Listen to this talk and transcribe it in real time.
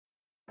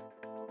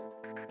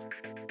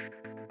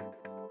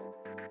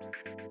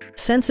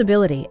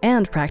Sensibility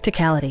and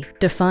practicality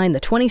define the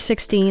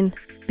 2016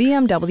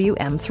 BMW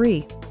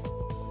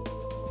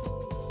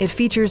M3. It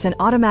features an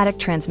automatic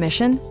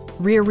transmission,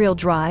 rear-wheel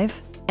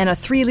drive, and a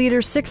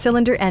 3-liter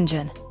 6-cylinder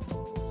engine.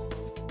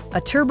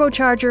 A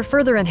turbocharger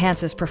further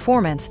enhances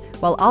performance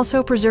while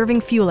also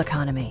preserving fuel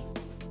economy.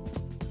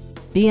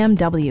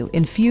 BMW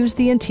infused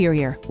the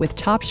interior with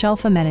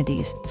top-shelf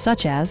amenities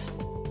such as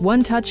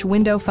one-touch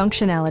window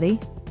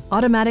functionality,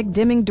 automatic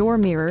dimming door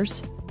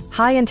mirrors,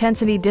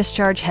 high-intensity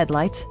discharge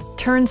headlights,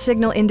 turn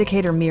signal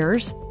indicator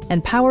mirrors,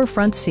 and power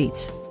front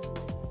seats.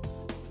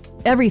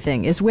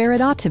 Everything is where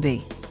it ought to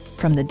be,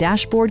 from the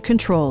dashboard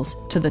controls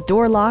to the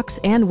door locks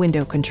and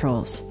window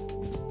controls.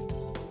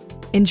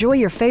 Enjoy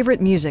your favorite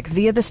music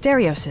via the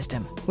stereo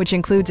system, which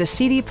includes a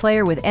CD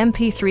player with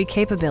MP3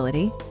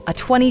 capability, a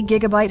 20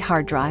 gigabyte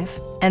hard drive,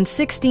 and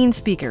 16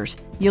 speakers,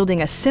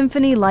 yielding a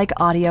symphony-like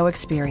audio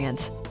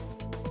experience.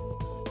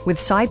 With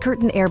side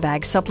curtain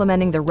airbags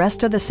supplementing the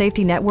rest of the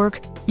safety network,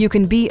 you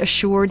can be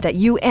assured that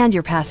you and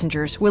your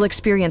passengers will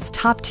experience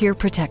top-tier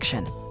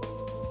protection.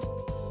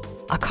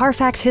 A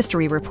Carfax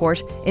history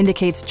report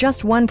indicates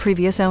just one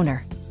previous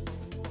owner.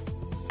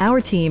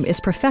 Our team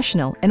is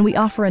professional and we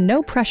offer a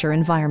no-pressure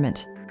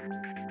environment.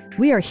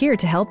 We are here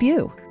to help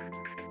you.